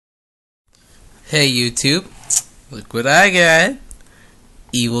Hey YouTube, look what I got.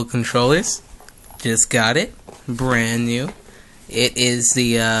 Evil controllers. Just got it. Brand new. It is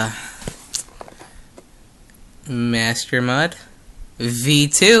the Master Mod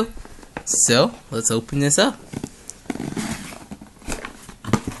V2. So, let's open this up.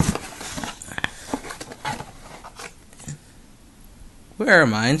 Where are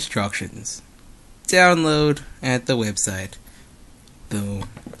my instructions? Download at the website. Boom.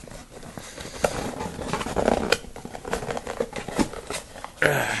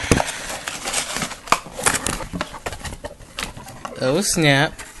 Oh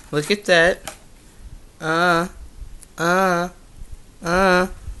snap, look at that.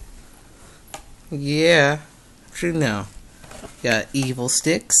 Yeah, what you know. Got evil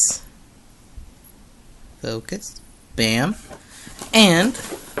sticks. Focus. Bam. And,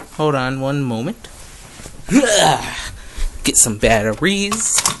 hold on one moment. Get some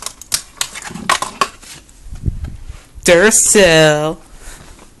batteries. Duracell.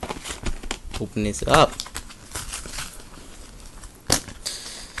 Open this up.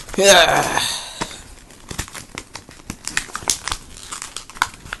 Yeah.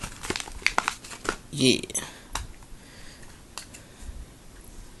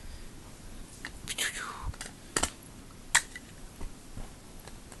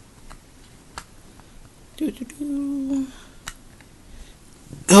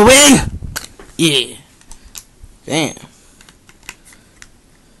 Go in! Yeah. Damn.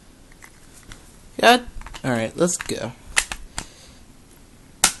 God. Alright, let's go.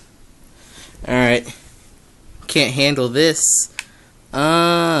 Alright. Can't handle this.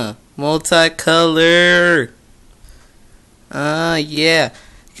 Multicolor. Yeah.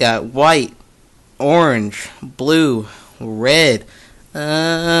 Got white, orange, blue, red.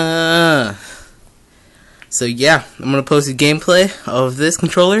 So yeah, I'm gonna post a gameplay of this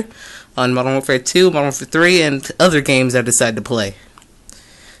controller on Modern Warfare 2, Modern Warfare 3, and other games I decide to play.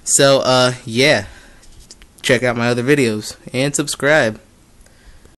 So yeah, check out my other videos and subscribe.